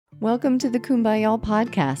Welcome to the Kumbaya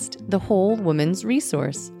podcast, the whole woman's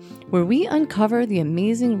resource, where we uncover the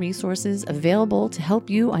amazing resources available to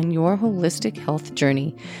help you on your holistic health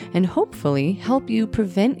journey and hopefully help you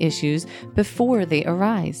prevent issues before they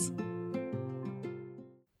arise.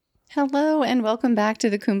 Hello and welcome back to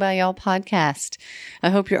the Kumbaya podcast. I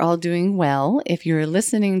hope you're all doing well. If you're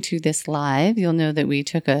listening to this live, you'll know that we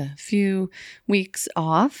took a few weeks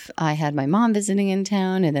off. I had my mom visiting in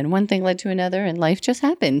town, and then one thing led to another, and life just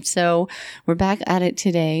happened. So we're back at it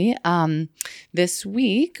today. This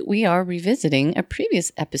week, we are revisiting a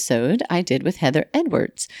previous episode I did with Heather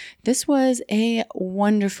Edwards. This was a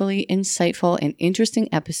wonderfully insightful and interesting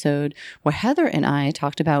episode where Heather and I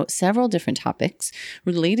talked about several different topics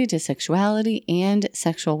related to sexuality and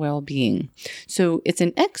sexual well-being. So it's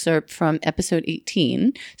an excerpt from episode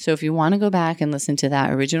 18. So if you want to go back and listen to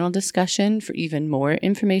that original discussion for even more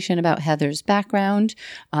information about Heather's background,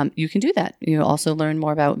 you can do that. You'll also learn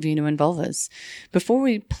more about Vino and Vulvas. Before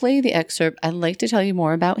we play the excerpt, I'd like to tell you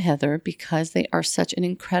more about Heather because they are such an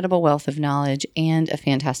incredible wealth of knowledge and a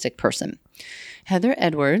fantastic person. Heather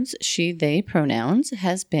Edwards, she, they pronouns,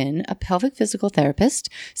 has been a pelvic physical therapist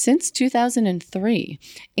since 2003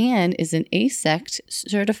 and is an AASECT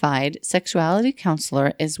certified sexuality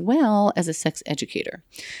counselor as well as a sex educator.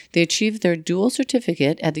 They achieved their dual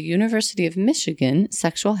certificate at the University of Michigan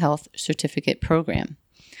Sexual Health Certificate Program.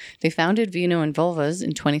 They founded Vino and Vulvas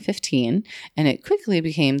in 2015, and it quickly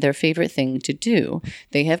became their favorite thing to do.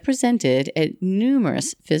 They have presented at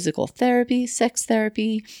numerous physical therapy, sex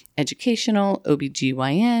therapy, educational,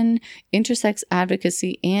 OBGYN, intersex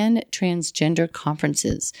advocacy, and transgender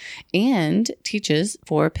conferences, and teaches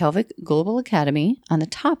for Pelvic Global Academy on the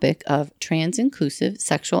topic of trans-inclusive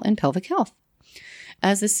sexual and pelvic health.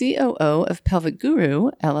 As the COO of Pelvic Guru,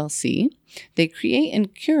 LLC, they create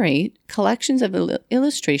and curate collections of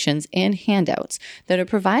illustrations and handouts that are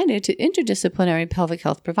provided to interdisciplinary pelvic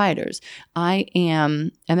health providers. I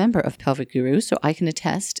am a member of Pelvic Guru, so I can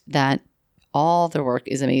attest that all their work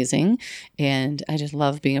is amazing, and I just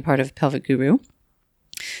love being a part of Pelvic Guru.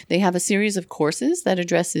 They have a series of courses that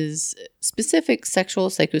addresses specific sexual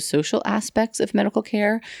psychosocial aspects of medical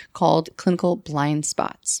care called Clinical Blind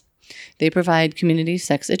Spots. They provide community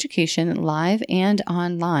sex education live and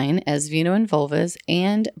online as Vino and Vulvas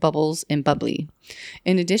and Bubbles and Bubbly.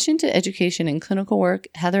 In addition to education and clinical work,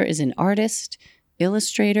 Heather is an artist,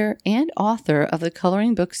 illustrator, and author of the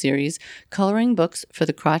coloring book series Coloring Books for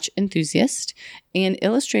the Crotch Enthusiast, an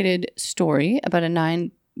illustrated story about a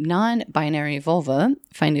non-binary vulva,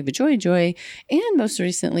 Finding the Joy Joy, and most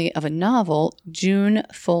recently of a novel, June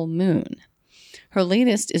Full Moon. Her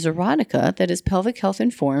latest is erotica that is pelvic health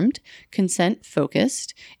informed, consent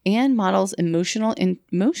focused, and models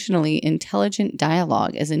emotionally intelligent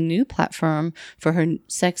dialogue as a new platform for her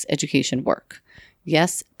sex education work.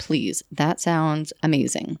 Yes, please. That sounds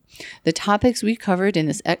amazing. The topics we covered in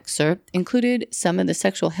this excerpt included some of the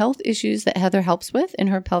sexual health issues that Heather helps with in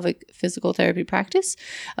her pelvic physical therapy practice,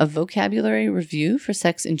 a vocabulary review for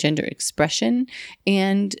sex and gender expression,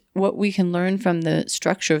 and what we can learn from the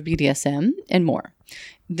structure of BDSM, and more.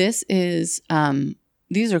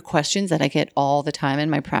 These are questions that I get all the time in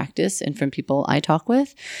my practice and from people I talk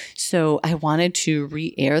with. So I wanted to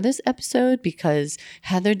re-air this episode because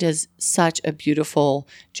Heather does such a beautiful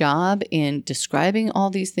job in describing all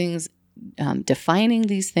these things, defining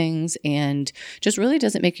these things, and just really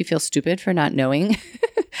doesn't make you feel stupid for not knowing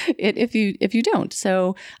it if you don't.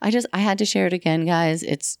 So I had to share it again, guys.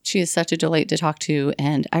 She is such a delight to talk to,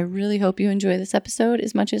 and I really hope you enjoy this episode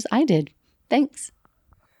as much as I did. Thanks.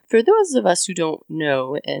 For those of us who don't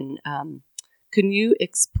know, and can you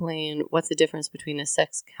explain what's the difference between a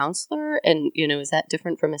sex counselor and, is that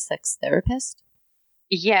different from a sex therapist?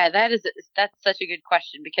 Yeah, that's such a good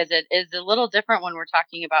question because it is a little different when we're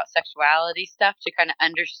talking about sexuality stuff to kind of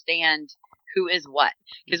understand who is what.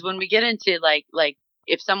 Because when we get into like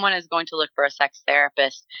if someone is going to look for a sex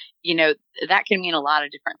therapist, that can mean a lot of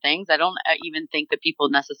different things. I don't even think that people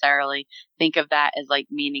necessarily think of that as like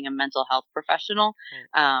meaning a mental health professional.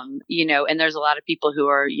 And there's a lot of people who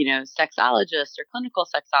are, sexologists or clinical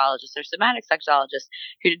sexologists or somatic sexologists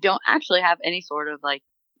who don't actually have any sort of like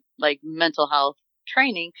mental health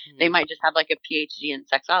training. They might just have like a PhD in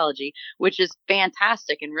sexology, which is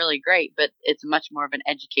fantastic and really great, but it's much more of an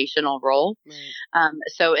educational role. Right.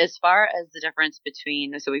 So as far as the difference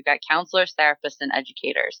between, so we've got counselors, therapists, and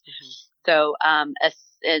educators. So a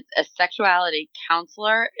sexuality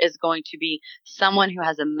counselor is going to be someone who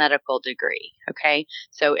has a medical degree. Okay.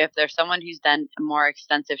 So if there's someone who's done more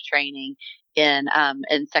extensive training in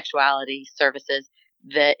sexuality services,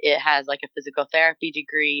 that it has like a physical therapy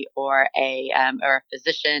degree or a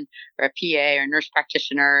physician or a PA or nurse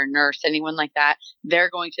practitioner or nurse, anyone like that, they're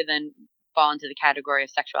going to then fall into the category of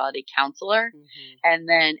sexuality counselor. Mm-hmm. And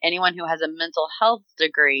then anyone who has a mental health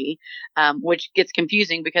degree, which gets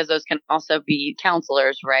confusing because those can also be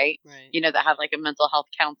counselors, right? Right. You know, that have like a mental health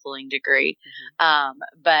counseling degree. Mm-hmm.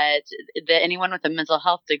 But anyone with a mental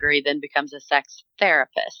health degree then becomes a sex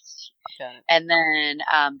therapist. Got it. And then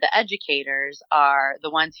the educators are the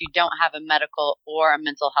ones who don't have a medical or a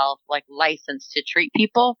mental health like license to treat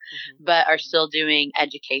people, Mm-hmm. but are still doing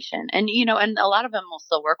education. And, you know, and a lot of them will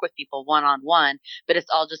still work with people one-on-one, but it's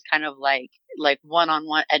all just kind of like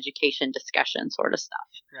one-on-one education discussion sort of stuff.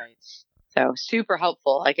 Right. So super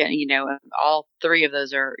helpful. Like, you know, all three of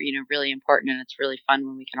those are, you know, really important, and it's really fun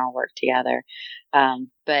when we can all work together.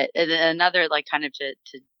 But another, like, kind of to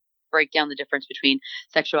break down the difference between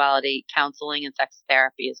sexuality counseling and sex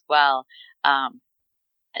therapy as well.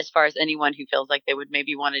 As far as anyone who feels like they would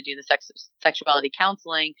maybe want to do the sexuality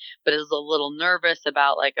counseling, but is a little nervous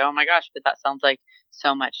about like, oh my gosh, but that sounds like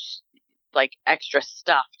so much like extra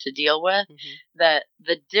stuff to deal with. Mm-hmm.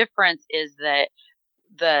 The difference is that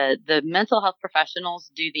the mental health professionals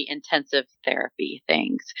do the intensive therapy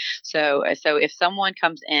things. So if someone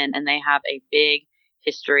comes in and they have a big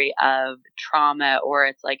history of trauma, or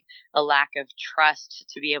it's like a lack of trust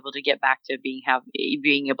to be able to get back to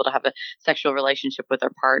being able to have a sexual relationship with their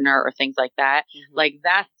partner or things like that, Mm-hmm. like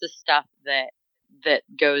that's the stuff that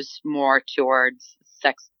goes more towards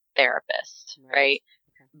sex therapist, right?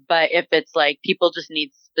 But if it's like people just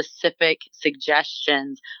need specific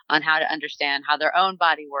suggestions on how to understand how their own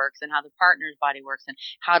body works and how the partner's body works and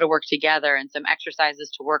how to work together, and some exercises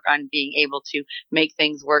to work on being able to make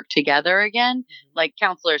things work together again, Mm-hmm. like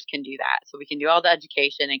counselors can do that. So we can do all the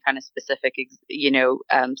education and kind of specific,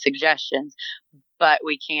 suggestions, but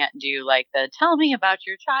we can't do like the tell me about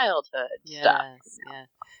your childhood stuff. Yeah.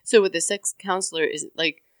 So with the sex counselor, is it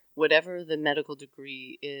like whatever the medical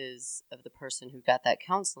degree is of the person who got that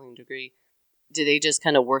counseling degree, do they just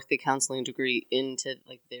kind of work the counseling degree into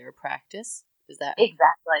like their practice? Is that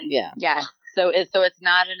exactly? Yeah. So it's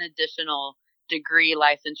not an additional degree,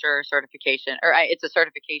 licensure, or certification, or it's a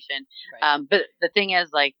certification. Right. But the thing is,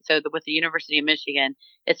 like, with the University of Michigan,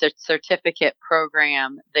 it's a certificate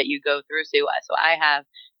program that you go through. So I have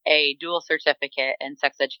a dual certificate in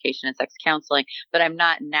sex education and sex counseling, but I'm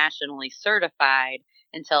not nationally certified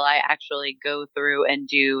until I actually go through and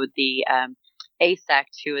do the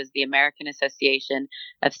AASECT, who is the American Association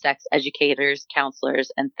of Sex Educators,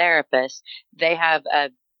 Counselors, and Therapists. They have a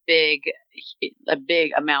big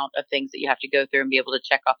amount of things that you have to go through and be able to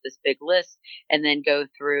check off this big list, and then go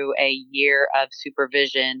through a year of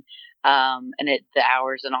supervision. And the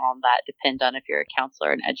hours and all of that depend on if you're a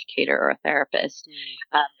counselor, an educator, or a therapist.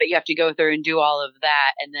 But you have to go through and do all of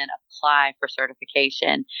that and then apply for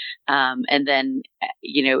certification. And then,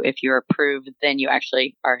 if you're approved, then you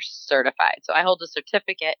actually are certified. So I hold a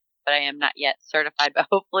certificate, but I am not yet certified, but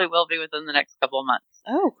hopefully will be within the next couple of months.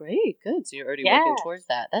 Oh, great. Good. So you're already working towards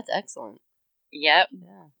that. That's excellent. Yep.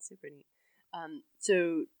 Yeah, super neat.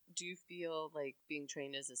 So do you feel like being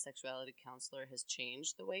trained as a sexuality counselor has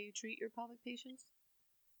changed the way you treat your pelvic patients?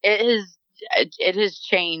 It has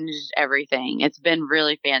changed everything. It's been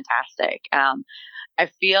really fantastic. I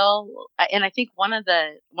feel, and I think one of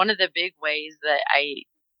the big ways that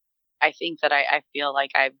I think that I feel like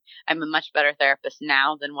I'm a much better therapist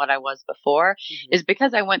now than what I was before, is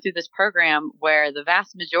because I went through this program where the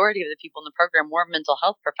vast majority of the people in the program were mental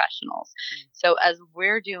health professionals. So as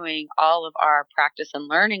we're doing all of our practice and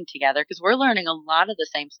learning together, because we're learning a lot of the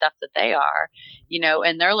same stuff that they are,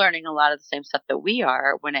 and they're learning a lot of the same stuff that we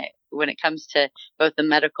are when it comes to both the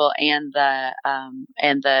medical and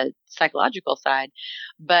the psychological side.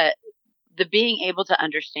 But the being able to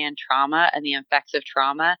understand trauma and the effects of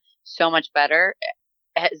trauma so much better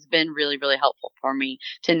has been really, really helpful for me,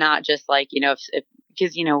 to not just like,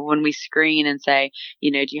 because, when we screen and say,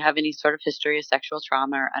 do you have any sort of history of sexual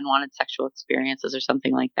trauma or unwanted sexual experiences or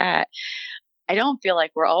something like that? I don't feel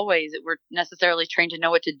like we're necessarily trained to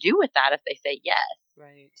know what to do with that if they say yes.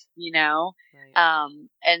 Right. Right.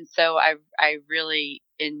 And so I really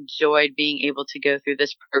enjoyed being able to go through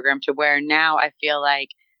this program, to where now I feel like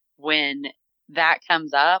when that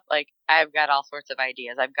comes up, like I've got all sorts of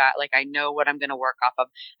ideas. I know what I'm going to work off of.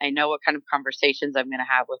 I know what kind of conversations I'm going to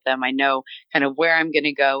have with them. I know kind of where I'm going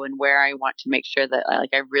to go and where I want to make sure that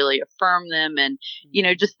I really affirm them, and,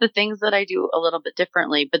 just the things that I do a little bit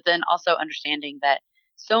differently, but then also understanding that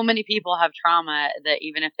so many people have trauma that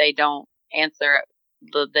even if they don't answer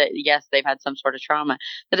that yes, they've had some sort of trauma,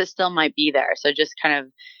 that it still might be there. So just kind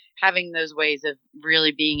of having those ways of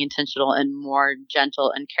really being intentional and more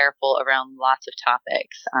gentle and careful around lots of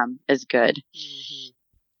topics is good.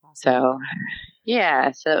 Mm-hmm. Awesome. So,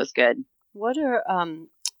 yeah, so that was good. What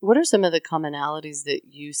are some of the commonalities that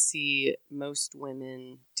you see most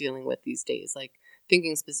women dealing with these days? Like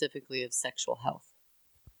thinking specifically of sexual health.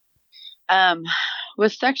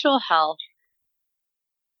 With sexual health,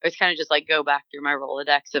 I was kind of just like go back through my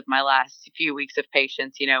Rolodex of my last few weeks of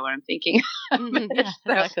patients, you know, when I'm thinking. Yeah,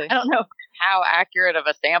 so exactly. I don't know how accurate of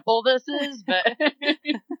a sample this is, but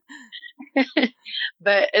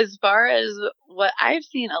but as far as what I've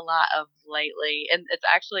seen a lot of lately, and it's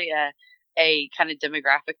actually a kind of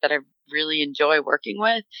demographic that I really enjoy working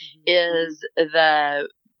with, is the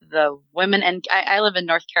women. And I live in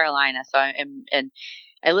North Carolina, so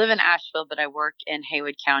I live in Asheville, but I work in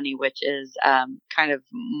Haywood County, which is kind of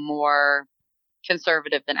more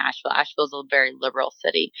conservative than Asheville. Asheville's a very liberal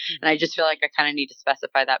city. And I just feel like I kind of need to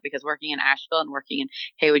specify that because working in Asheville and working in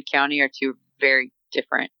Haywood County are two very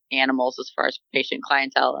different animals as far as patient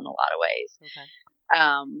clientele in a lot of ways. Okay.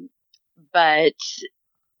 But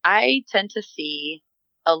I tend to see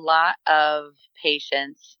a lot of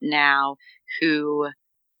patients now who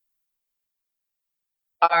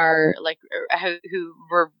are like who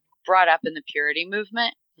were brought up in the purity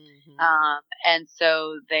movement. And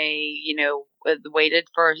so they, you know, waited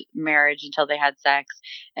for marriage until they had sex,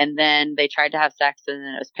 and then they tried to have sex, and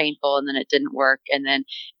then it was painful, and then it didn't work, and then,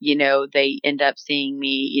 you know, they end up seeing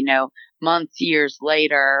me, you know, months, years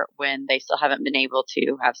later when they still haven't been able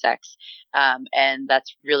to have sex. And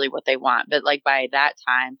that's really what they want. But like by that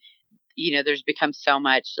time, you know, there's become so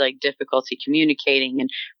much like difficulty communicating and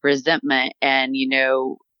resentment and, you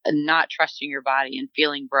know, not trusting your body and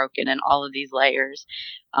feeling broken and all of these layers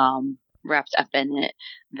wrapped up in it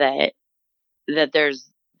that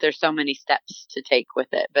there's so many steps to take with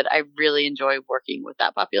it. But I really enjoy working with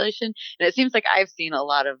that population. And it seems like I've seen a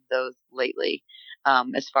lot of those lately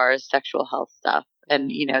as far as sexual health stuff.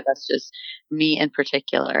 And, you know, that's just me in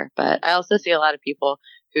particular. But I also see a lot of people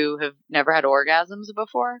who have never had orgasms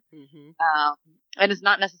before. And it's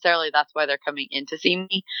not necessarily that's why they're coming in to see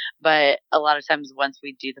me, but a lot of times once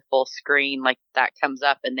we do the full screen, like that comes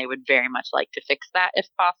up and they would very much like to fix that if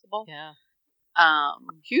possible. Yeah.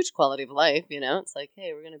 Huge quality of life, you know. It's like,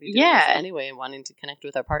 hey, we're going to be doing this anyway and wanting to connect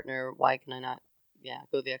with our partner. Why can I not,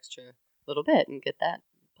 go the extra little bit and get that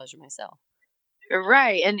pleasure myself?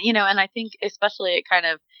 Right. And, you know, and I think especially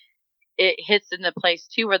it hits in the place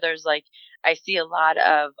too, where there's like, I see a lot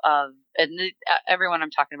of everyone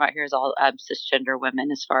I'm talking about here is all cisgender women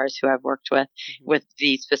as far as who I've worked with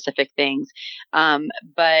these specific things.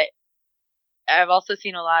 But I've also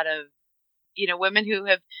seen a lot of, you know, women who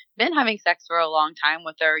have been having sex for a long time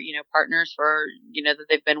with their, you know, partners for, you know, that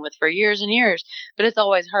they've been with for years and years, but it's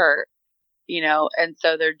always hurt, you know, and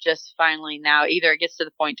so they're just finally now either it gets to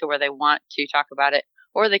the point to where they want to talk about it,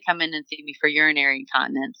 or they come in and see me for urinary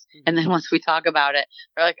incontinence. And then once we talk about it,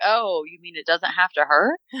 they're like, oh, you mean it doesn't have to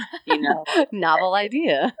hurt? You know, novel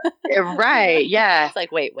idea. Right. Yeah. It's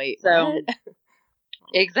like, wait. So, what?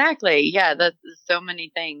 Exactly. Yeah. That's so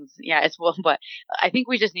many things. Yeah. But I think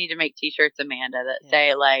we just need to make t-shirts, Amanda, that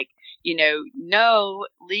say like, you know, no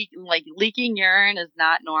leaking urine is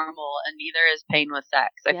not normal and neither is pain with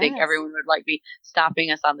sex. I think everyone would like be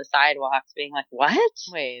stopping us on the sidewalks being like, what?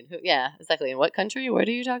 Wait, yeah, exactly. In what country? What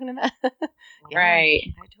are you talking about?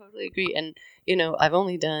 Right. I totally agree. And, you know, I've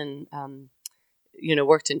only done,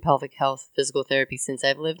 worked in pelvic health physical therapy since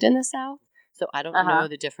I've lived in the South. So I don't know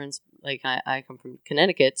the difference. Like I come from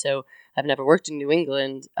Connecticut, so I've never worked in New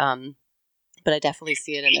England. But I definitely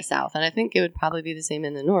see it in the South. And I think it would probably be the same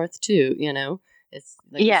in the North too, you know. It's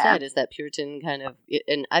like you said, it's that Puritan kind of,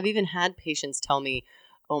 and I've even had patients tell me,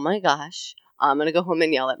 oh my gosh, I'm going to go home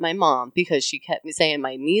and yell at my mom because she kept me saying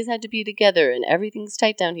my knees had to be together and everything's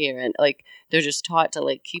tight down here. And like, they're just taught to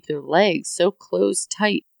like keep their legs so close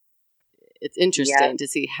tight. It's interesting to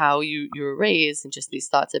see how you were raised and just these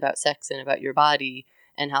thoughts about sex and about your body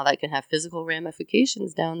and how that can have physical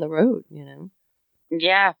ramifications down the road, you know?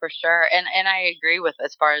 Yeah, for sure. And I agree with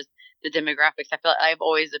as far as the demographics. I feel like I've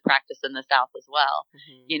always practiced in the South as well,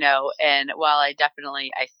 you know, and while I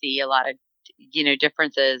see a lot of, you know,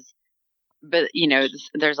 differences, but you know,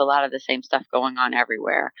 there's a lot of the same stuff going on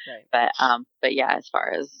everywhere. Right. But yeah, as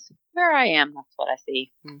far as where I am, that's what I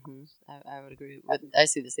see. I would agree. I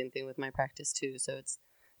see the same thing with my practice too. So it's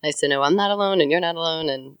nice to know I'm not alone and you're not alone,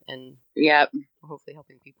 and we're hopefully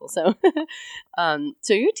helping people. So,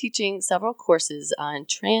 so you're teaching several courses on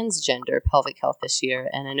transgender pelvic health this year,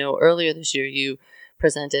 and I know earlier this year you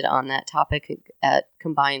presented on that topic at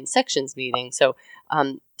Combined Sections meeting. So,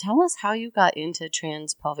 tell us how you got into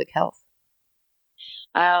trans pelvic health.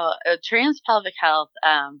 Trans pelvic health.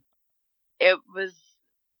 It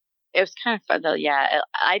was kind of fun though. Yeah,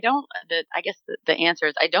 I don't. I guess the answer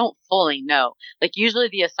is I don't fully know. Like usually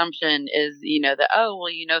the assumption is that oh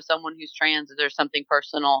well someone who's trans, there's something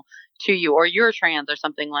personal to you, or you're trans or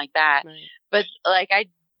something like that. Right. But like I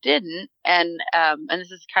didn't, and this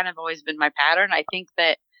has kind of always been my pattern. I think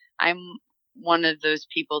that I'm one of those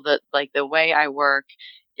people that like the way I work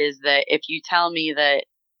is that if you tell me that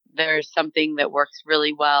there's something that works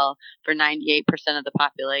really well for 98% of the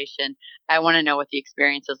population, I want to know what the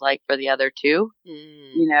experience is like for the other two,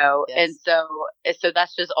 Yes. and so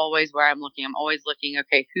that's just always where I'm looking. I'm always looking,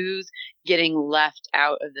 okay, who's getting left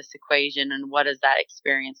out of this equation and what is that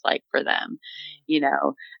experience like for them,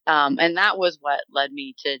 and that was what led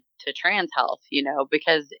me to trans health,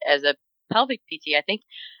 because as a pelvic PT, I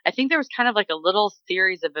think there was kind of like a little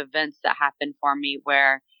series of events that happened for me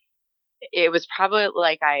where it was probably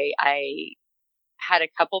like I had a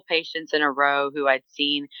couple patients in a row who I'd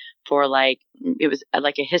seen for it was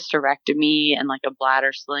like a hysterectomy and like a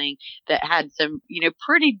bladder sling that had some,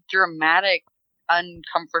 pretty dramatic,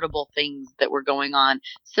 uncomfortable things that were going on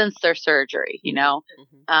since their surgery,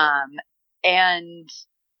 Mm-hmm.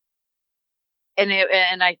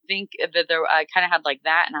 And I think that I kind of had like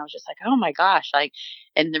that, and I was just like, oh my gosh, like,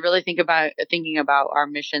 and really thinking about our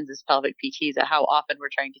missions as pelvic PTs, at how often we're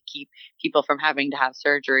trying to keep people from having to have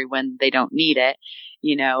surgery when they don't need it,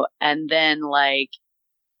 and then like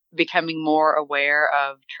becoming more aware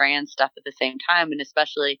of trans stuff at the same time, and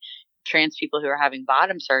especially trans people who are having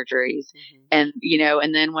bottom surgeries, Mm-hmm. and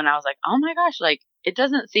and then when I was like, oh my gosh, like it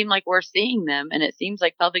doesn't seem like we're seeing them, and it seems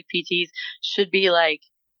like pelvic PTs should be like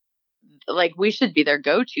we should be their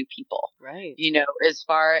go-to people, Right. as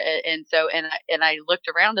far and so and I looked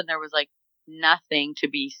around and there was like nothing to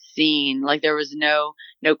be seen. Like there was no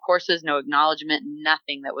courses, no acknowledgement,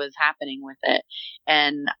 nothing that was happening with it.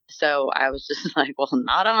 And so I was just like, well,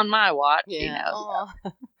 not on my watch, Yeah.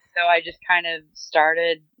 So I just kind of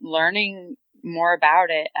started learning more about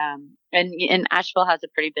it. And Asheville has a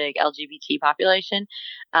pretty big LGBT population.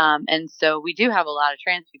 And so we do have a lot of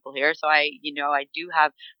trans people here. So I do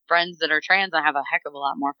have friends that are trans. I have a heck of a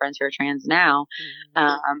lot more friends who are trans now.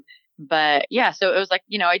 Mm-hmm. But yeah, so it was like,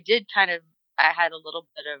 I had a little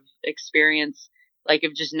bit of experience, like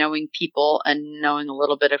of just knowing people and knowing a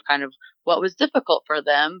little bit of kind of what was difficult for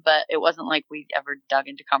them, but it wasn't like we ever dug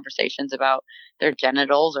into conversations about their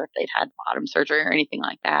genitals or if they'd had bottom surgery or anything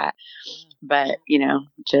like that. But,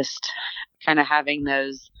 just kind of having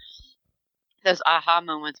those aha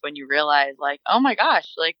moments when you realize like, oh my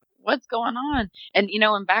gosh, like what's going on? And,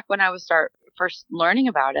 and back when I was first learning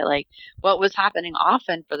about it, like what was happening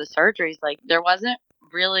often for the surgeries, like there wasn't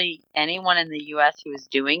really anyone in the US who was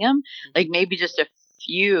doing them, like maybe just a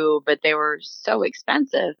few, but they were so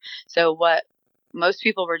expensive. So what most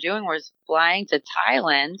people were doing was flying to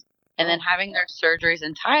Thailand and then having their surgeries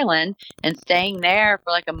in Thailand and staying there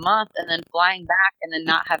for like a month and then flying back and then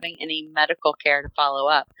not having any medical care to follow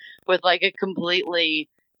up with like a completely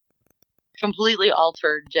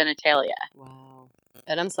altered genitalia. Wow.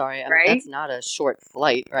 And I'm sorry, Right? that's not a short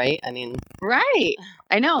flight, right? I mean, right.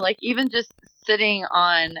 I know, like even just sitting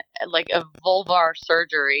on like a vulvar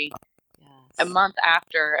surgery a month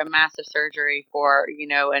after a massive surgery for,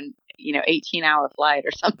 an 18-hour flight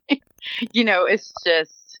or something, it's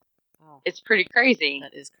just, it's pretty crazy.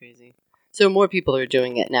 That is crazy. So more people are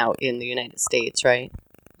doing it now in the United States, right?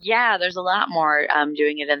 Yeah, there's a lot more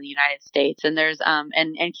doing it in the United States, and there's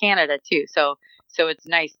and Canada too. So it's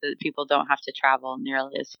nice that people don't have to travel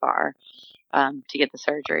nearly as far to get the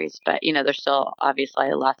surgeries. But there's still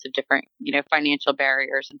obviously lots of different financial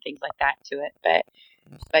barriers and things like that to it.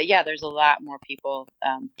 But yeah, there's a lot more people.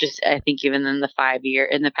 Just I think even in the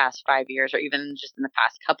past 5 years, or even just in the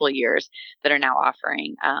past couple of years, that are now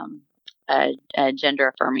offering a gender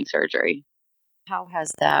affirming surgery. How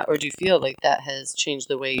has that, or do you feel like that has changed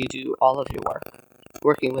the way you do all of your work,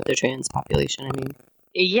 working with the trans population? I mean,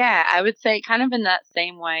 yeah, I would say kind of in that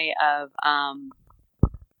same way of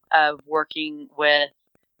working with,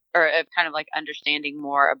 or of kind of like understanding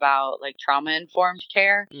more about like trauma informed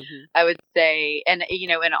care. Mm-hmm. I would say, and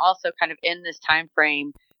and also kind of in this time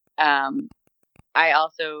frame, I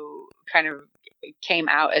also kind of came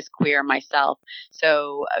out as queer myself.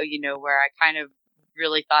 So where I kind of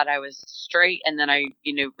really thought I was straight, and then I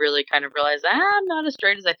really kind of realized I'm not as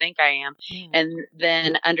straight as I think I am. And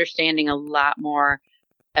then understanding a lot more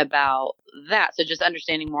about that. So just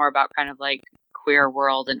understanding more about kind of like queer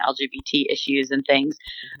world and LGBT issues and things.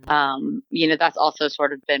 That's also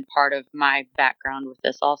sort of been part of my background with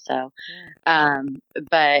this also.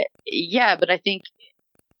 But I think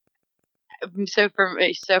so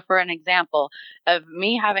for an example of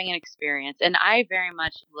me having an experience, and I very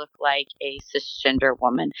much look like a cisgender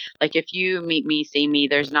woman. Like if you meet me, see me,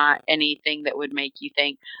 there's not anything that would make you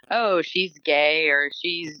think, oh, she's gay or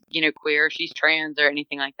she's, queer, she's trans or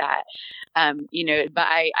anything like that. But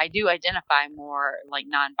I do identify more like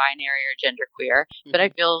non-binary or genderqueer, but I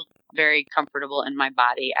feel very comfortable in my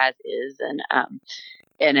body as is.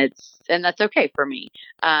 And that's okay for me.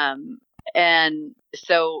 And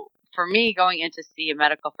so for me, going in to see a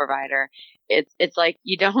medical provider, it's like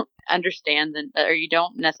you don't understand or you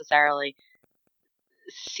don't necessarily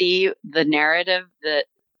see the narrative that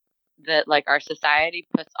like our society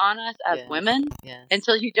puts on us as women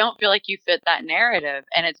until you don't feel like you fit that narrative,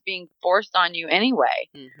 and it's being forced on you anyway.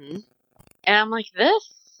 And I'm like, this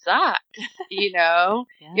sucks,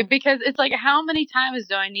 because it's like, how many times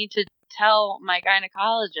do I need to tell my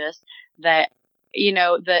gynecologist that,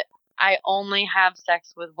 that I only have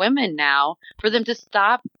sex with women now for them to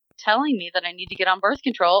stop telling me that I need to get on birth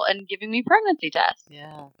control and giving me pregnancy tests?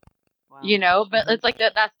 Yeah. Wow. But it's like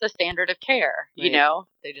that's the standard of care, right.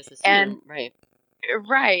 They just assume, right.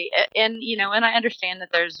 Right. And, and I understand that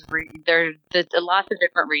there's lots of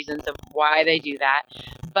different reasons of why they do that,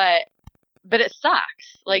 but it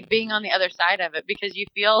sucks, like being on the other side of it, because you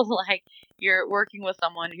feel like you're working with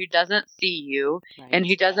someone who doesn't see you and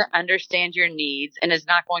who doesn't understand your needs and is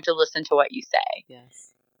not going to listen to what you say. Yes.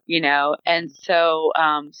 And so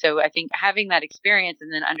I think having that experience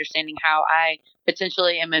and then understanding how I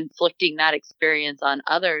potentially am inflicting that experience on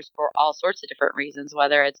others for all sorts of different reasons,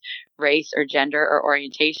 whether it's race or gender or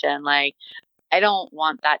orientation, like I don't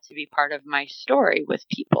want that to be part of my story with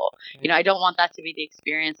people. Right. I don't want that to be the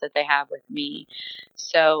experience that they have with me.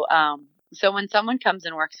 So when someone comes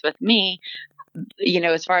and works with me,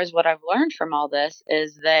 as far as what I've learned from all this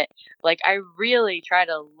is that, like, I really try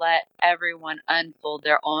to let everyone unfold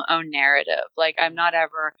their own narrative. Like, I'm not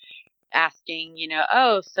ever asking,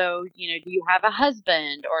 oh, so, do you have a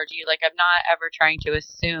husband? Or do you, like, I'm not ever trying to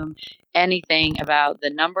assume anything about the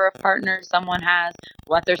number of partners someone has,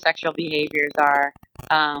 what their sexual behaviors are,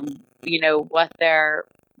 what their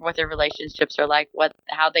relationships are like,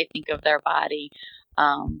 how they think of their body.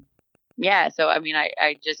 So, I mean,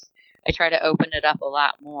 I try to open it up a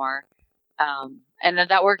lot more. And then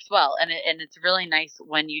that works well. And it's really nice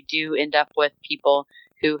when you do end up with people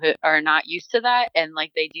who are not used to that. And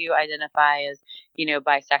like they do identify as,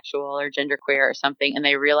 bisexual or genderqueer or something. And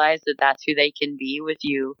they realize that that's who they can be with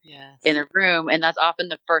you in a room. And that's often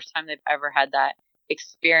the first time they've ever had that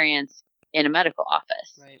experience in a medical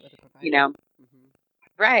office. Right. With a provider.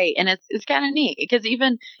 Right. And it's kind of neat because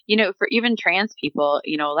even, for even trans people,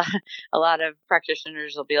 a lot of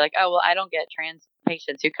practitioners will be like, oh, well, I don't get trans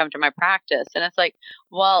patients who come to my practice. And it's like,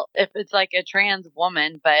 well, if it's like a trans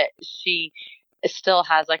woman, but she still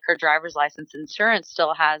has like her driver's license insurance,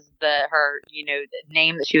 still has her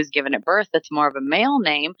name that she was given at birth, that's more of a male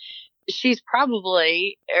name. She's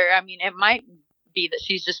probably, it might be that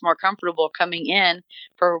she's just more comfortable coming in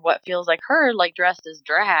for what feels like her, like dressed as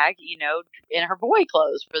drag, in her boy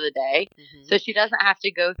clothes for the day. So she doesn't have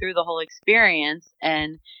to go through the whole experience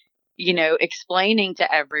and, explaining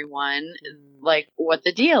to everyone like what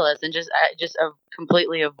the deal is and just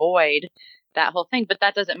completely avoid that whole thing. But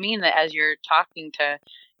that doesn't mean that as you're talking to,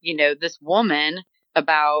 this woman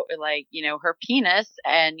about like, her penis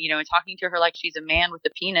and, and talking to her like she's a man with a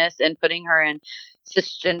penis and putting her in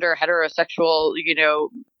cisgender heterosexual,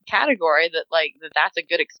 category that's a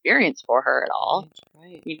good experience for her at all.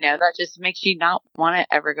 Right. That just makes you not want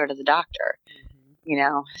to ever go to the doctor.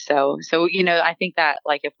 So I think that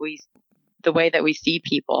like the way that we see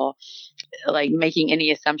people, like making any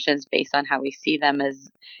assumptions based on how we see them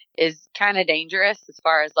is kind of dangerous as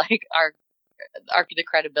far as like the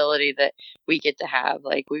credibility that we get to have.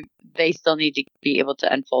 Like they still need to be able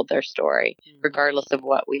to unfold their story regardless of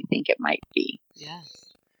what we think it might be.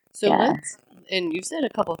 Yes. So and you've said a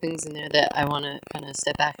couple things in there that I want to kind of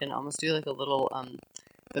step back and almost do like a little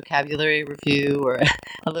vocabulary review or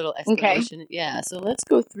a little explanation. Okay. Yeah. So let's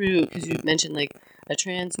go through, because you mentioned like a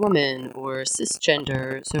trans woman or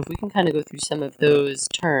cisgender. So if we can kind of go through some of those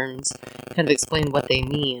terms, kind of explain what they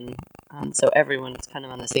mean, so everyone's kind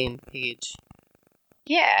of on the same page.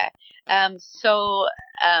 Yeah.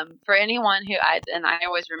 For anyone who I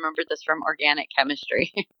always remembered this from organic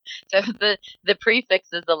chemistry. So the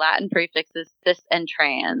prefixes, the Latin prefixes cis and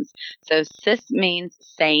trans. So cis means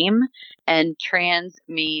same and trans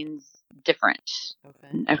means different.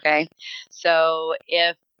 Okay. So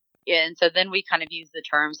then we kind of use the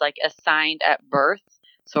terms like assigned at birth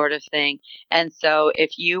sort of thing. And so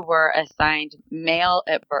if you were assigned male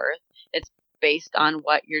at birth, it's based on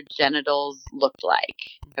what your genitals looked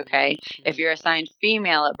like. Okay. If you're assigned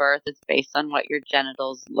female at birth, it's based on what your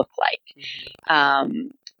genitals look like.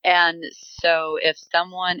 And so if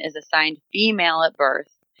someone is assigned female at birth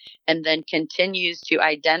and then continues to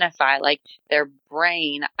identify, like their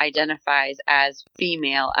brain identifies as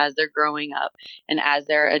female as they're growing up and as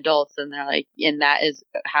they're adults, and they're like, and that is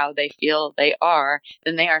how they feel they are,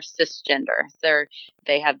 then they are cisgender.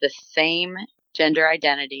 They have the same gender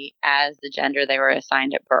identity as the gender they were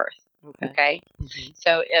assigned at birth. Okay.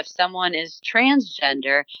 So if someone is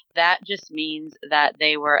transgender, that just means that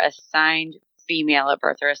they were assigned female at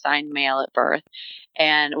birth or assigned male at birth.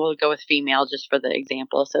 And we'll go with female just for the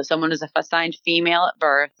example. So someone is assigned female at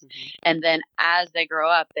birth, and then as they grow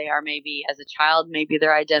up, they are maybe as a child, maybe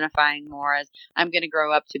they're identifying more as, I'm going to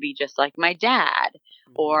grow up to be just like my dad,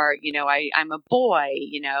 or, you know, I'm a boy,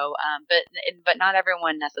 you know, but not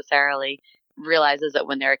everyone necessarily realizes it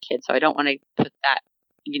when they're a kid. So I don't want to put that,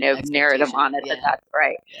 you know, narrative on it that that's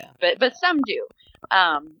right. But some do.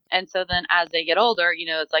 And so then as they get older, you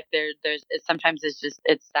know, it's like sometimes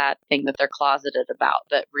it's that thing that they're closeted about,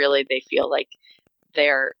 that really they feel like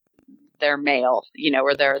they're male, you know,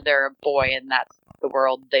 or they're a boy, and that's the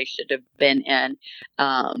world they should have been in.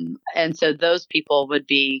 And so those people would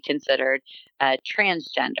be considered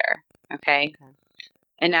transgender. Okay.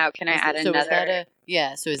 And now can I add another?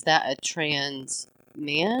 So is that a trans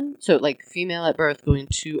man? So like female at birth going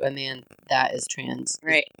to a man, that is trans.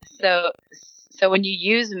 Right. So when you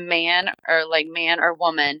use man or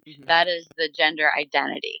woman, that is the gender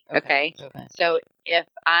identity. Okay. So if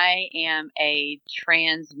I am a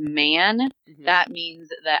trans man, that means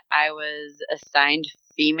that I was assigned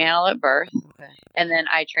female at birth, and then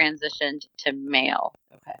I transitioned to male.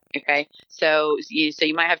 Okay. So you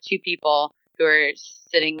might have two people who are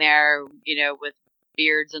sitting there, you know, with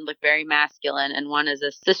beards and look very masculine, and one is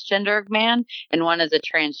a cisgender man and one is a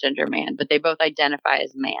transgender man, but they both identify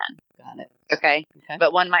as man. Got it. Okay.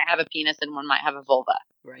 But one might have a penis and one might have a vulva.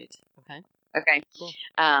 Right. Okay. Cool.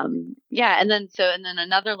 Yeah. And then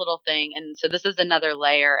another little thing. And so this is another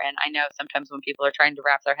layer. And I know sometimes when people are trying to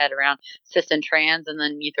wrap their head around cis and trans, and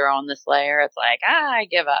then you throw on this layer, it's like, I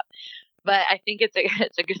give up. But I think it's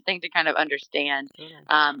a good thing to kind of understand,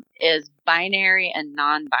 is binary and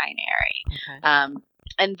non-binary.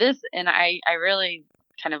 And I really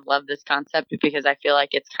kind of love this concept, because I feel like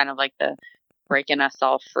it's kind of like the breaking us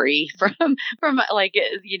all free from like,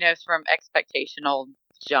 you know, from expectational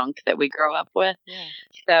junk that we grow up with.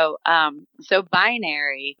 So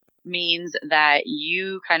binary means that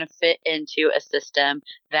you kind of fit into a system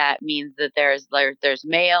that means that there's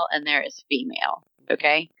male and there is female.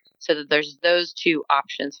 Okay. So that there's those two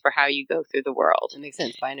options for how you go through the world. It makes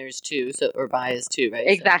sense. Binary is two, or bi is two, right?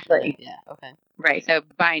 Exactly. So, okay. Right. So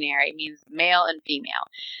binary means male and female.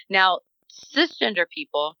 Now, cisgender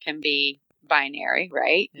people can be binary,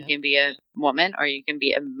 right? You can be a woman or you can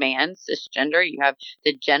be a man, cisgender. You have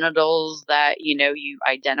the genitals that, you know, you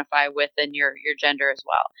identify with in your gender as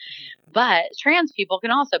well. But trans people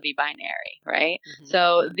can also be binary, right?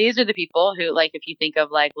 So these are the people who, like, if you think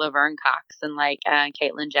of like Laverne Cox and like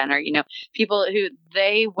Caitlyn Jenner, you know, people who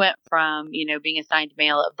they went from, you know, being assigned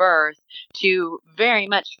male at birth to very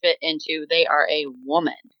much fit into, they are a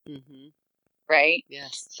woman. Right?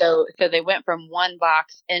 Yes. So they went from one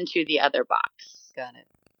box into the other box. Got it.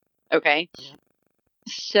 Okay.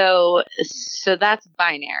 So that's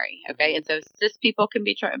binary. Okay. And so cis people can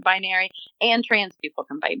be binary, and trans people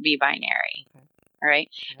can be binary. All right.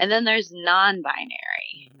 And then there's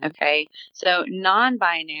non-binary. Okay. So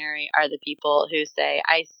non-binary are the people who say,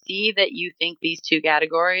 I see that you think these two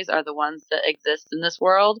categories are the ones that exist in this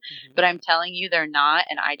world, but I'm telling you they're not,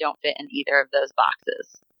 and I don't fit in either of those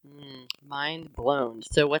boxes. Mind blown.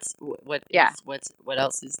 So what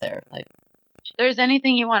else is there? Like, there's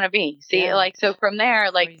anything you want to be. See, like, so from there,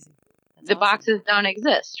 that's like, crazy. the boxes don't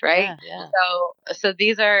exist, right? Yeah. So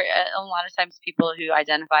these are a lot of times people who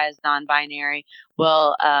identify as non-binary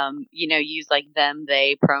will, you know, use like them,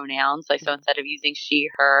 they pronouns. Like, so instead of using she,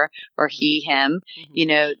 her, or he, him, you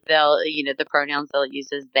know, the pronouns they'll use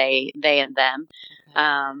is they and them.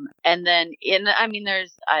 And then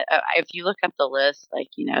there's, if you look up the list, like,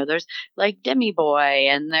 you know, there's like demi boy,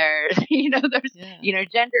 and there's, you know, there's, you know,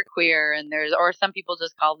 gender queer, and or some people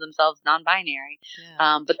just call themselves non-binary.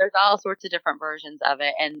 But there's all sorts of different versions of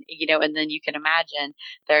it. And, you know, and then you can imagine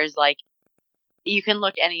there's like, you can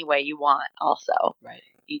look any way you want also. Right.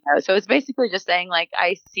 You know, so it's basically just saying, like,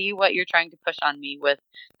 I see what you're trying to push on me with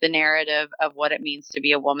the narrative of what it means to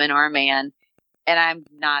be a woman or a man, and I'm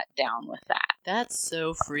not down with that. That's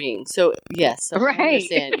so freeing. So, yes. So right. I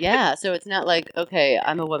understand. Yeah. So it's not like, okay,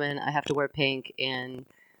 I'm a woman, I have to wear pink and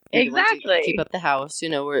You're the ones who Exactly. keep up the house,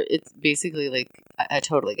 where it's basically like, I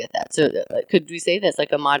totally get that. So could we say that's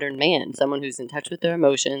like a modern man, someone who's in touch with their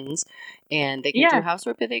emotions, and they can do Yeah.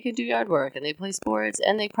 housework, but they can do yard work, and they play sports,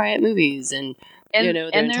 and they cry at movies, and they're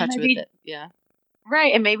in touch with it. Yeah.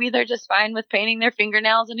 Right, and maybe they're just fine with painting their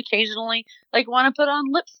fingernails and occasionally, like, wanna put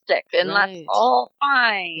on lipstick, and that's Right. all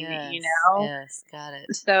fine, Yes. Yes. Got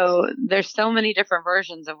it. So, there's so many different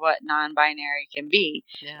versions of what non-binary can be.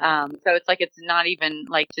 Yeah. So it's like it's not even,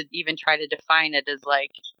 like, to even try to define it as,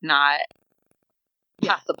 like, not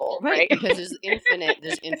possible, right? Because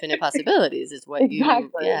there's infinite possibilities is what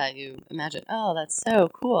Exactly. you imagine. Oh, that's so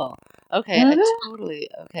cool. Okay, Mhm.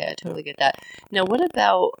 I totally get that. Now, what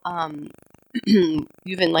about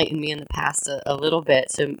you've enlightened me in the past a little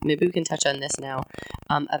bit, so maybe we can touch on this now.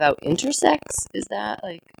 About intersex, is that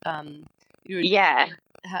like Yeah.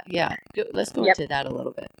 Let's go Yep. into that a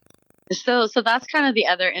little bit. So that's kind of the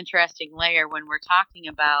other interesting layer when we're talking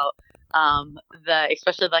about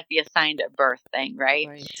especially like the assigned at birth thing, right?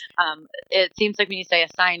 It seems like when you say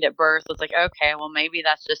assigned at birth, it's like, okay, well, maybe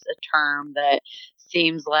that's just a term that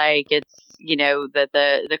seems like it's, that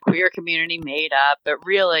the queer community made up, but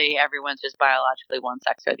really everyone's just biologically one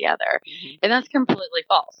sex or the other. Mhm. And that's completely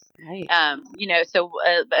false. Right. I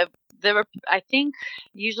think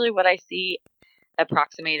usually what I see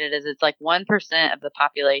approximated is it's like 1% of the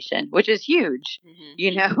population, which is huge,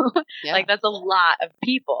 Yeah. like that's a lot of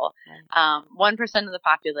people. 1% of the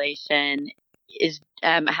population is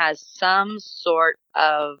has some sort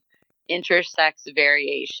of intersex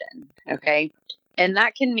variation. Okay. And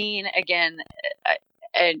that can mean, again,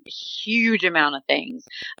 a huge amount of things.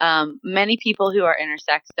 Many people who are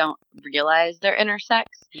intersex don't realize they're intersex.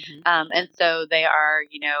 And so they are,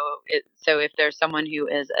 so if there's someone who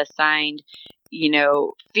is assigned,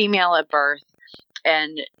 female at birth,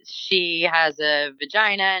 and she has a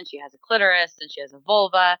vagina and she has a clitoris and she has a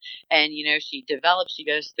vulva, and she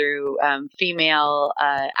goes through female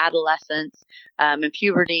adolescence and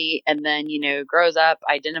puberty, and then grows up,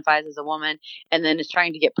 identifies as a woman, and then is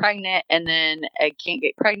trying to get pregnant, and then can't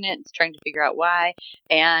get pregnant, is trying to figure out why,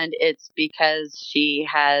 and it's because she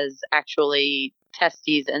has actually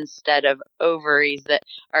testes instead of ovaries that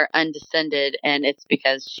are undescended, and it's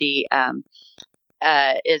because she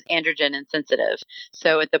is androgen insensitive.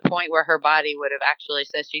 So at the point where her body would have actually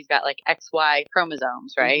said she's got like XY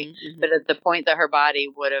chromosomes, right? But at the point that her body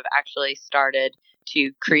would have actually started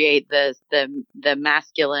to create the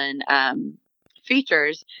masculine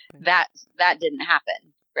features, that didn't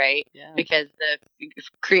happen, right? Yeah. Because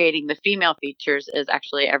creating the female features is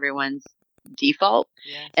actually everyone's default.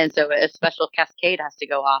 Yes. And so a special cascade has to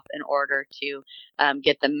go off in order to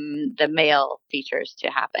get the male features to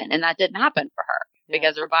happen, and that didn't happen for her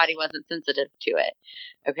because her body wasn't sensitive to it.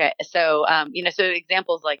 Okay, so so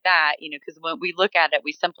examples like that, because when we look at it,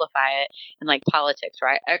 we simplify it in like politics,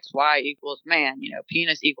 right? XY equals man,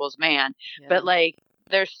 penis equals man, but like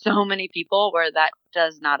there's so many people where that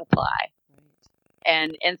does not apply.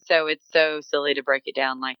 And so it's so silly to break it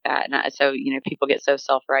down like that. And so, people get so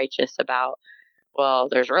self-righteous about, well,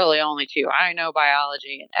 there's really only two. I know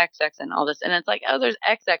biology and XX and all this. And it's like, oh, there's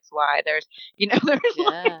XXY. There's,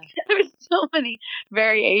 there's so many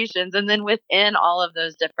variations. And then within all of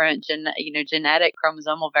those different, genetic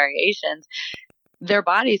chromosomal variations, their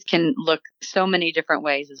bodies can look so many different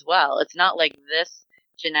ways as well. It's not like this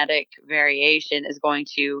genetic variation is going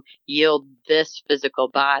to yield this physical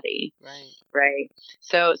body. Right.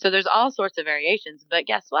 So there's all sorts of variations, but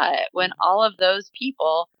guess what? When all of those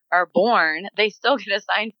people are born, they still get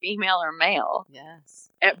assigned female or male.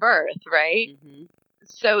 Yes. At birth, right?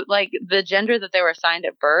 So like the gender that they were assigned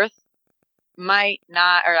at birth might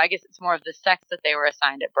not, or I guess it's more of the sex that they were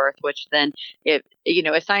assigned at birth, which then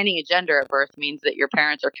assigning a gender at birth means that your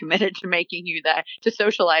parents are committed to making you to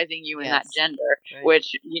socializing you in that gender,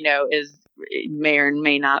 which, may or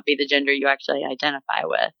may not be the gender you actually identify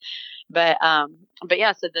with. But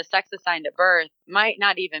yeah, so the sex assigned at birth might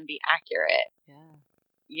not even be accurate.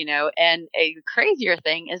 And a crazier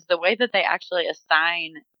thing is the way that they actually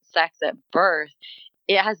assign sex at birth.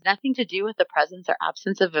 It has nothing to do with the presence or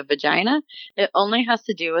absence of a vagina. It only has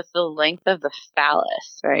to do with the length of the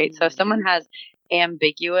phallus, right? So if someone has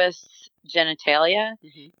ambiguous genitalia,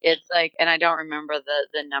 it's like, and I don't remember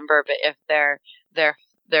the number, but if their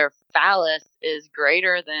phallus is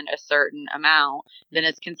greater than a certain amount, then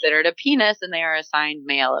it's considered a penis and they are assigned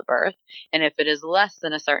male at birth. And if it is less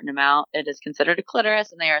than a certain amount, it is considered a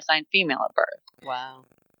clitoris and they are assigned female at birth. Wow.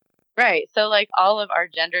 Right. So like all of our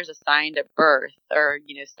genders assigned at birth, or,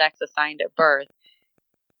 sex assigned at birth,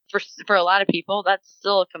 for a lot of people, that's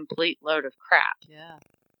still a complete load of crap. Yeah.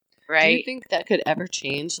 right? Do you think that could ever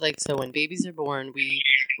change? Like, so when babies are born, we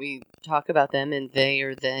talk about them and they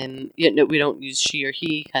or them. We don't use she or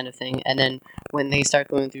he kind of thing. And then when they start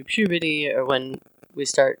going through puberty, or when we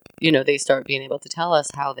start, they start being able to tell us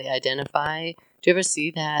how they identify. Do you ever see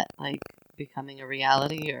that like becoming a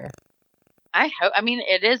reality? Or I hope. I mean,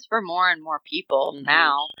 it is for more and more people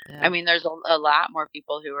now. Yeah. I mean, there's a lot more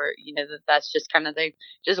people who are, that's just kind of, they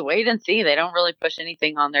just wait and see. They don't really push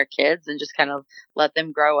anything on their kids and just kind of let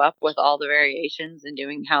them grow up with all the variations and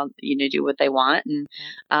doing how, do what they want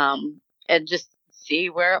and just see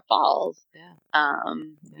where it falls. Yeah.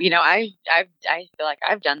 I feel like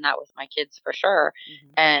I've done that with my kids for sure.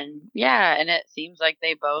 And and it seems like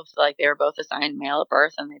they were both assigned male at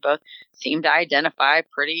birth, and they both seem to identify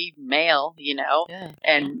pretty male,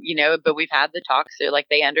 and, but we've had the talks, so like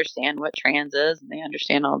they understand what trans is and they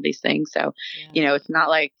understand all these things. So, it's not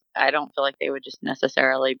like, I don't feel like they would just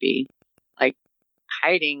necessarily be like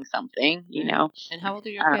hiding something, And how old are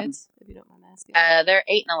your kids, if you don't mind asking? They're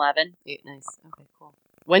 8 and 11. 8, nice. Okay, cool.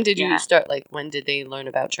 When did you start, like, when did they learn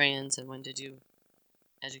about trans, and when did you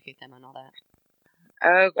educate them on all that?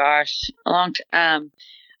 Oh gosh, a long time.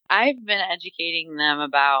 I've been educating them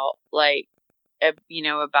about like,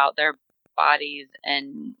 about their bodies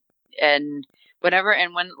and whatever.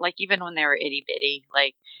 And when, like, even when they were itty bitty,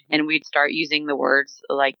 like, and we'd start using the words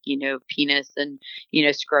like, penis and,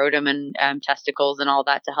 scrotum and testicles and all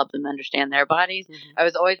that to help them understand their bodies. I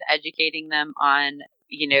was always educating them on,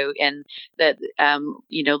 and that,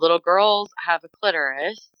 little girls have a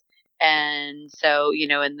clitoris. And so,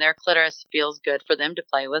 and their clitoris feels good for them to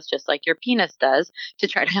play with, just like your penis does, to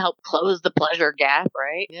try to help close the pleasure gap,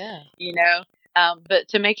 right? Yeah. But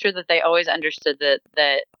to make sure that they always understood that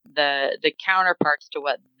the counterparts to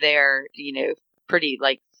what their, pretty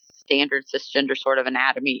like standard cisgender sort of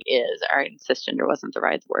anatomy is. All right, cisgender wasn't the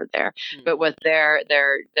right word there, but what their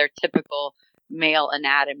typical male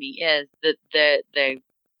anatomy is,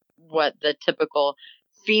 what the typical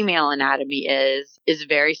female anatomy is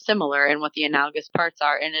very similar, and what the analogous parts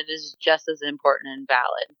are, and it is just as important and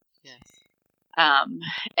valid. Yes.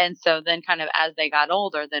 And so then kind of as they got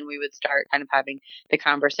older, then we would start kind of having the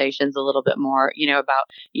conversations a little bit more,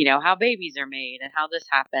 about, how babies are made and how this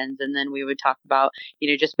happens. And then we would talk about,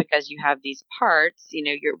 just because you have these parts,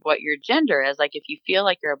 what your gender is, like if you feel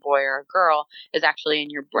like you're a boy or a girl, is actually in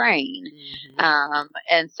your brain.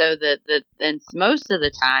 And so and most of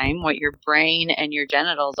the time what your brain and your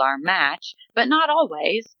genitals are match, but not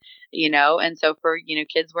always. And so for,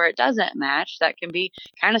 kids where it doesn't match, that can be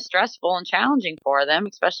kind of stressful and challenging for them,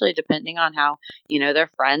 especially depending on how, their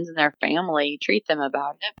friends and their family treat them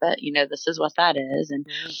about it. But, this is what that is. And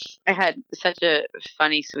I had such a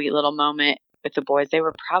funny, sweet little moment with the boys. They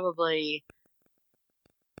were probably,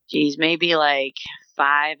 maybe like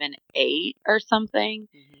 5 and 8 or something.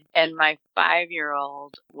 And my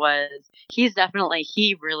 5-year-old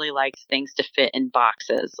he really likes things to fit in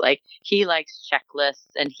boxes. Like he likes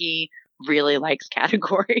checklists and he really likes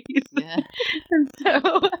categories. Yeah. And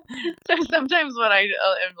so sometimes when I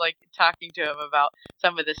am like talking to him about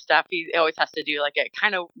some of this stuff, he always has to do like a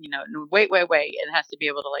kind of, wait, and has to be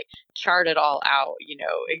able to like chart it all out,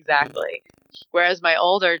 exactly. Whereas my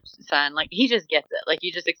older son, like, he just gets it. Like,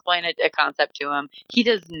 you just explain a concept to him. He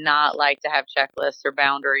does not like to have checklists or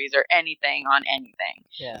boundaries or anything on anything.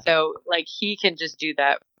 Yeah. So, like, he can just do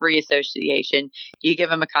that free association. You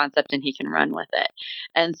give him a concept and he can run with it.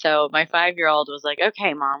 And so my 5-year-old was like,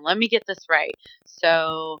 okay, Mom, let me get this right.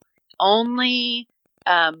 So only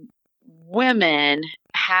women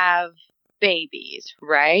have babies,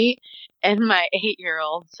 right? And my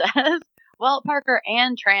 8-year-old says, well, Parker,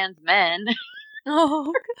 and trans men.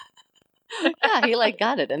 Oh, yeah, he like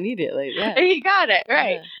got it immediately. Yeah, he got it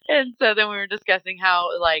right. Yeah. And so then we were discussing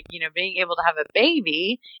how, like, being able to have a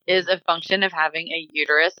baby is a function of having a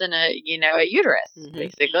uterus and a uterus,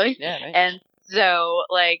 basically. Yeah, right. And so,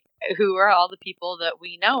 like, who are all the people that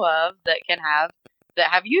we know of that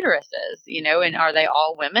have uteruses? And are they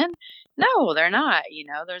all women? No, they're not.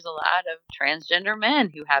 There's a lot of transgender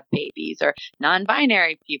men who have babies, or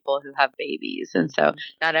non-binary people who have babies. And so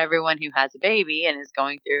not everyone who has a baby and is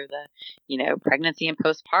going through the, pregnancy and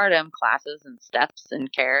postpartum classes and steps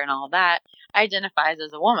and care and all that identifies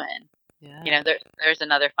as a woman. Yeah. There's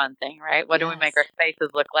another fun thing, right? What do we make our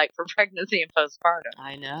faces look like for pregnancy and postpartum?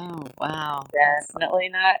 I know. Wow. Definitely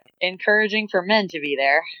not encouraging for men to be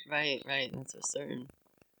there. Right. That's for certain.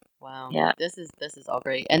 Wow. Yeah. This is all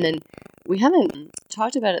great. And then we haven't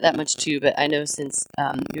talked about it that much too, but I know since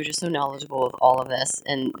you're just so knowledgeable of all of this,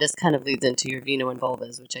 and this kind of leads into your Vino and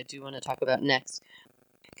Vulvas, which I do want to talk about next.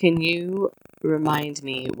 Can you remind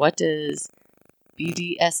me, what does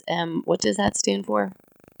BDSM, what does that stand for?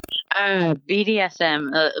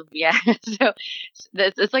 BDSM, yeah. So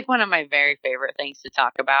it's like one of my very favorite things to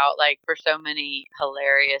talk about, like for so many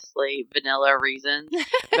hilariously vanilla reasons.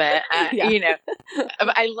 But Yeah.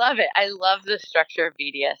 I love it. I love the structure of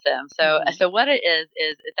BDSM. So what it is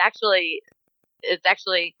it's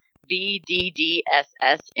actually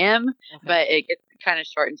BDDSSM, but it gets kind of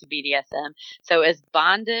shortened to BDSM. So it's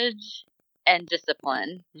bondage and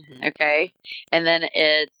discipline, okay, and then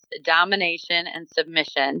it's domination and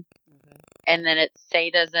submission. And then it's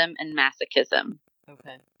sadism and masochism.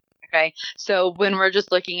 Okay. So when we're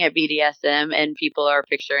just looking at BDSM and people are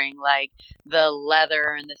picturing like the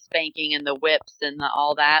leather and the spanking and the whips and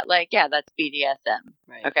all that, like, yeah, that's BDSM.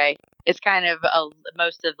 Right. Okay. It's kind of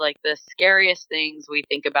most of like the scariest things we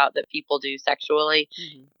think about that people do sexually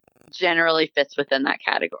generally fits within that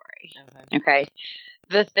category. Okay.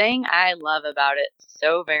 The thing I love about it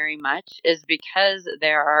so very much is because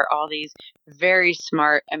there are all these very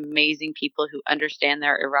smart, amazing people who understand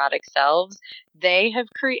their erotic selves. They have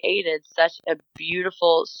created such a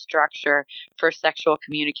beautiful structure for sexual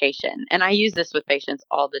communication. And I use this with patients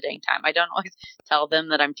all the dang time. I don't always tell them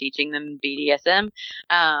that I'm teaching them BDSM.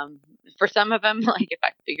 For some of them, like if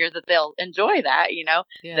I figure that they'll enjoy that,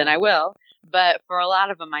 then I will. But for a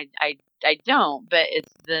lot of them, I don't. But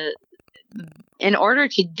it's in order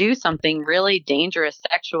to do something really dangerous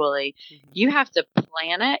sexually, you have to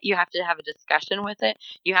plan it. You have to have a discussion with it.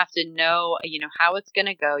 You have to know, how it's going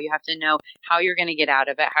to go. You have to know how you're going to get out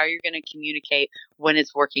of it, how you're going to communicate when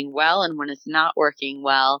it's working well and when it's not working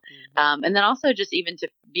well. And then also just even to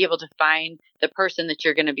be able to find the person that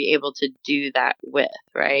you're going to be able to do that with,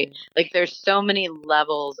 right? Like there's so many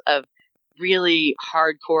levels of really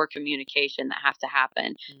hardcore communication that have to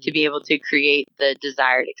happen to be able to create the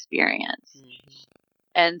desired experience.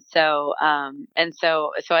 And so I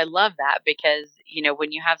love that because,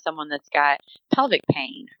 when you have someone that's got pelvic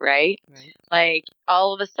pain, right? Like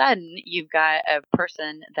all of a sudden you've got a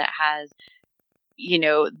person that has,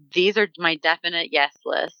 these are my definite yes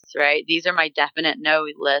lists, right? These are my definite no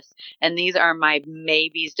lists. And these are my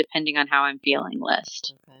maybes depending on how I'm feeling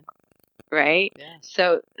list. Right? Yeah.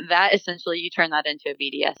 So that essentially you turn that into a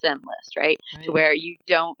BDSM list, right? To where you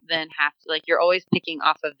don't then have to, like, you're always picking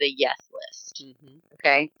off of the yes list.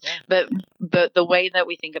 Okay. Yeah. But the way that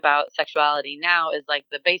we think about sexuality now is like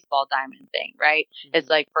the baseball diamond thing, right? It's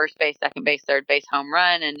like first base, second base, third base, home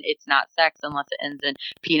run, and it's not sex unless it ends in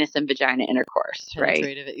penis and vagina intercourse, right?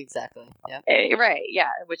 Exactly. Yeah. Right.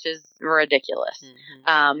 Yeah. Which is ridiculous.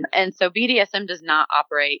 And so BDSM does not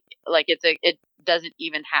operate like it doesn't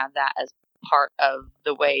even have that as part of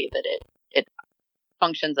the way that it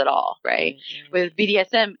functions at all, right? With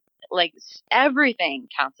BDSM, like everything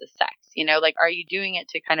counts as sex, like, are you doing it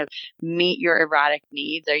to kind of meet your erotic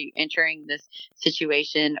needs? Are you entering this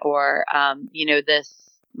situation or, this,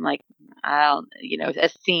 like, a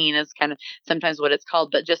scene is kind of sometimes what it's called,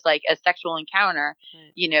 but just like a sexual encounter,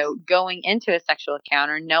 going into a sexual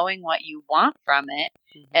encounter, knowing what you want from it,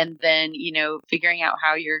 and then, figuring out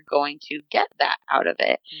how you're going to get that out of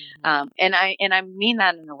it. And I mean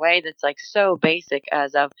that in a way that's like so basic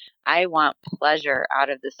as of, I want pleasure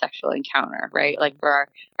out of the sexual encounter, right? Like for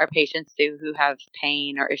our patients who have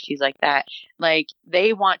pain or issues like that, like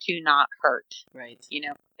they want to not hurt, right?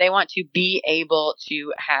 They want to be able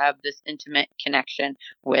to have this intimate connection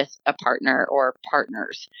with a partner or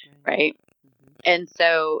partners, right? And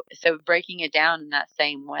so breaking it down in that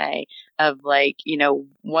same way of like,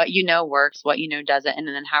 what works, what doesn't, and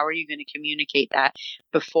then how are you going to communicate that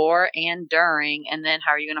before and during, and then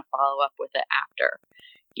how are you going to follow up with it after,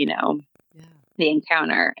 the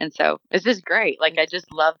encounter. And so it's just great. Like, I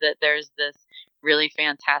just love that there's this really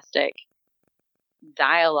fantastic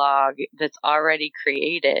dialogue that's already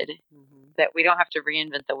created that we don't have to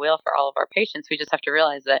reinvent the wheel for all of our patients. We just have to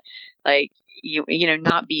realize that, like,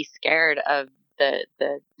 not be scared of the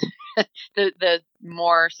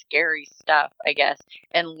more scary stuff, I guess,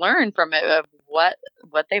 and learn from it of what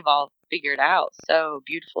they've all figured out so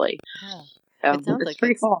beautifully. Yeah. So it sounds like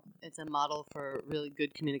pretty cool. It's a model for really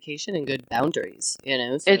good communication and good boundaries,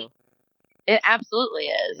 so. It absolutely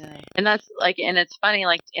is. Yeah. And that's like, and it's funny,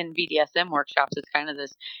 like in BDSM workshops, it's kind of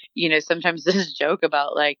this, sometimes this joke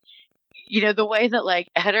about like, the way that like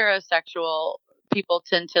heterosexual people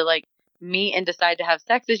tend to like meet and decide to have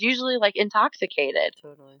sex is usually like intoxicated.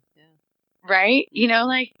 Totally. Yeah. Right?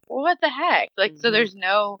 Like, what the heck? Like, so there's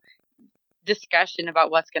no discussion about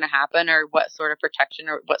what's going to happen or what sort of protection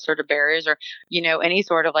or what sort of barriers or, any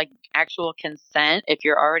sort of like actual consent if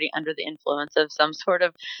you're already under the influence of some sort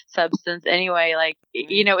of substance anyway. Like,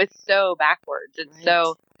 it's so backwards. It's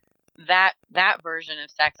so that version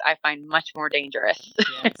of sex I find much more dangerous,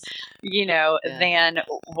 Yes. Yeah. than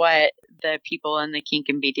what the people in the kink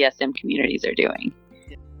and BDSM communities are doing.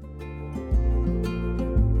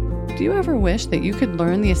 Do you ever wish that you could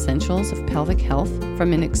learn the essentials of pelvic health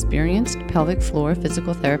from an experienced pelvic floor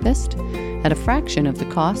physical therapist at a fraction of the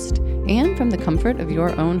cost and from the comfort of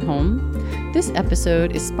your own home? This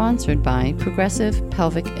episode is sponsored by Progressive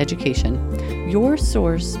Pelvic Education, your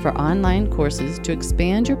source for online courses to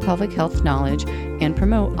expand your pelvic health knowledge and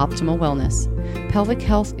promote optimal wellness. Pelvic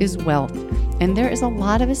health is wealth, and there is a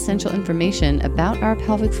lot of essential information about our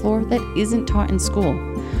pelvic floor that isn't taught in school.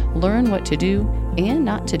 Learn what to do and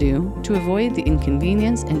not to do to avoid the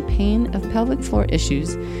inconvenience and pain of pelvic floor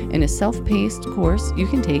issues in a self-paced course you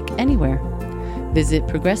can take anywhere. Visit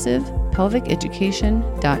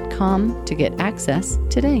progressivepelviceducation.com to get access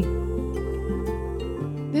today.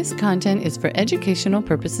 This content is for educational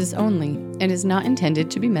purposes only and is not intended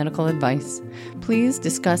to be medical advice. Please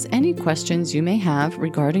discuss any questions you may have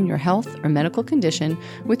regarding your health or medical condition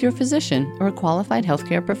with your physician or a qualified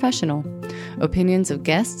healthcare professional. Opinions of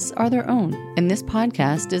guests are their own, and this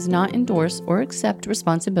podcast does not endorse or accept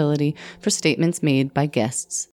responsibility for statements made by guests.